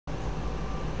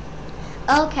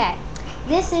Okay,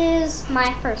 this is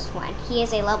my first one. He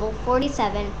is a level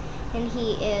 47, and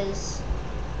he is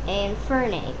an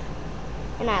Infernape,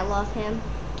 and I love him.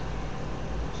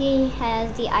 He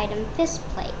has the item Fist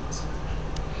Plate.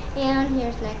 And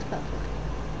here's the next Pokemon.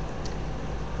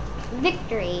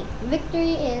 Victory.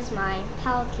 Victory is my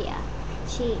Palkia.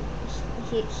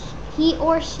 He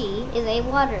or she is a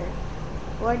water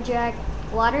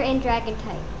and dragon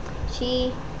type.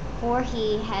 She or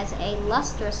he has a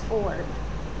lustrous orb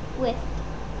with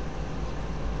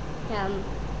him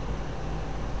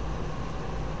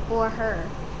or her.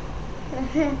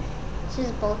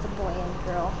 She's both a boy and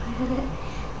girl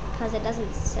because it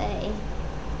doesn't say.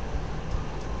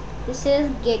 This is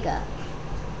Giga,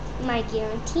 my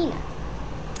Giratina.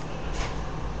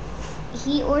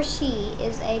 He or she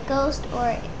is a ghost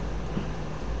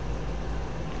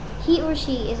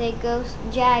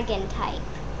dragon type,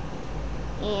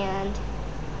 and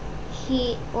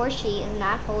he or she is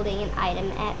not holding an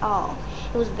item at all.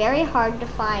 It was very hard to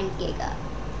find Giga.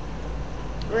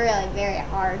 Really very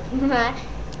hard.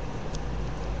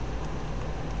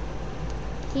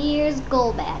 Here's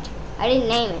Golbat. I didn't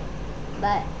name it,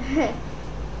 but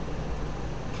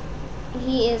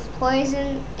he is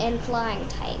poison and flying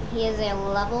type. He is a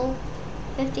level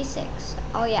 56.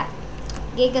 Oh yeah.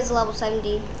 Giga's level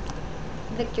 70.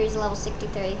 Victory's level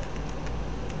 63.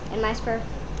 And my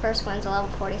first one's a level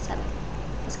 47.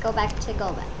 Let's go back to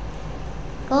Golbat.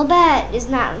 Golbat is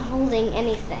not holding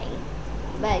anything,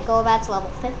 but Golbat's level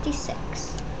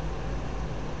 56.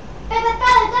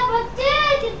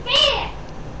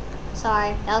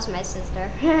 Sorry, that was my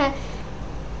sister.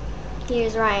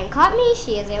 Here's Ryan Caught Me.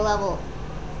 He is a level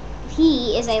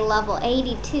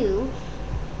 82,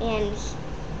 and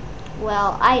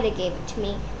well, Ida gave it to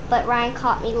me, but Ryan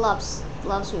Caught Me loves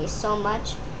me so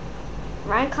much.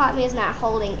 Ryan Caught Me is not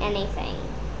holding anything.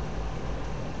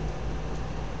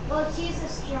 Well, she's the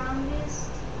strongest.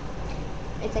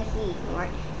 It's a he,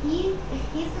 right? He's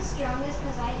the strongest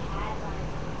because I had one.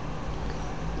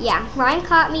 Yeah, Ryan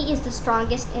Caught Me is the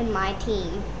strongest in my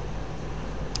team.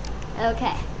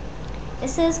 Okay,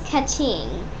 this is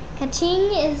Kaching.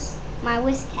 Kaching is my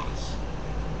Whiscash,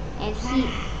 and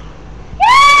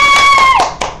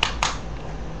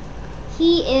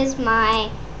he is my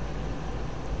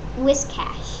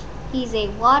Whiscash. He's a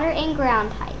water and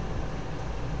ground type,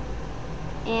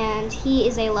 and he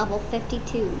is a level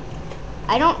 52.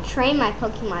 I don't train my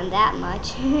Pokemon that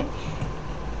much. Okay.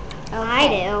 I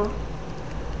do.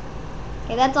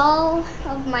 Okay, that's all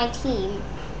of my team.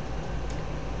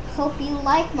 Hope you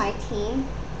like my team.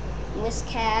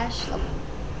 Whiscash, level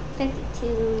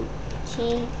 52,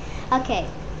 King. Okay.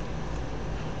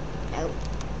 Nope.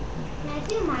 Can I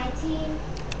do my team?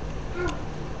 Oh.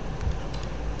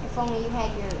 If only you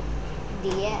had your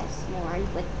DS, Lauren,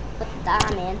 with the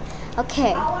diamond.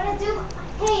 Okay. I want to do.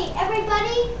 Hey,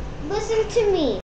 everybody, listen to me.